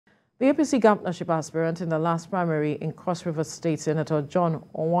The APC governorship aspirant in the last primary in Cross River State, Senator John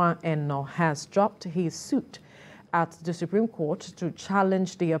Owan-Enoh, has dropped his suit at the Supreme Court to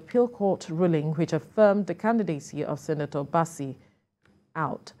challenge the appeal court ruling which affirmed the candidacy of Senator Bassey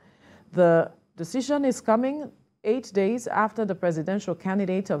Out. The decision is coming 8 days after the presidential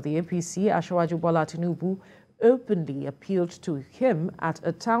candidate of the APC, Asiwaju Bola Tinubu, openly appealed to him at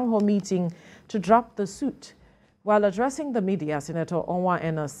a town hall meeting to drop the suit. While addressing the media, Senator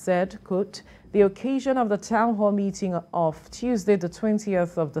Owan-Enoh said, quote, "The occasion of the town hall meeting of Tuesday, the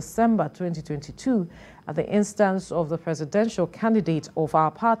 20th of December 2022, at the instance of the presidential candidate of our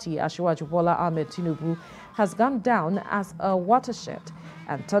party, Asiwaju Bola Tinubu, has gone down as a watershed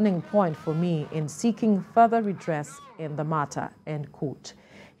and turning point for me in seeking further redress in the matter," end quote.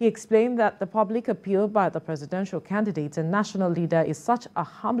 He explained that the public appeal by the presidential candidate and national leader is such a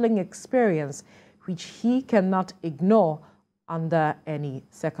humbling experience which he cannot ignore under any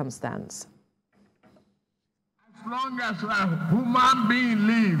circumstance. As long as a human being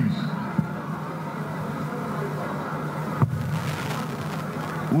lives,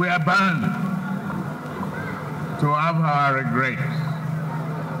 we are bound to have our regrets.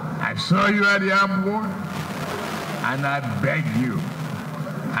 I saw you at the airport, and I beg you,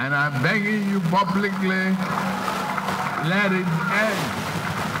 and I'm begging you publicly, let it end.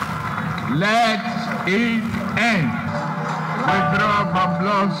 Let it end. Withdraw from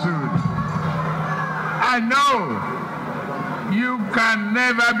lawsuit. I know you can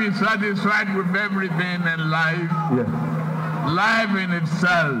never be satisfied with everything in life. Yes. Life in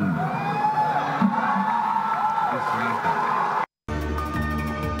itself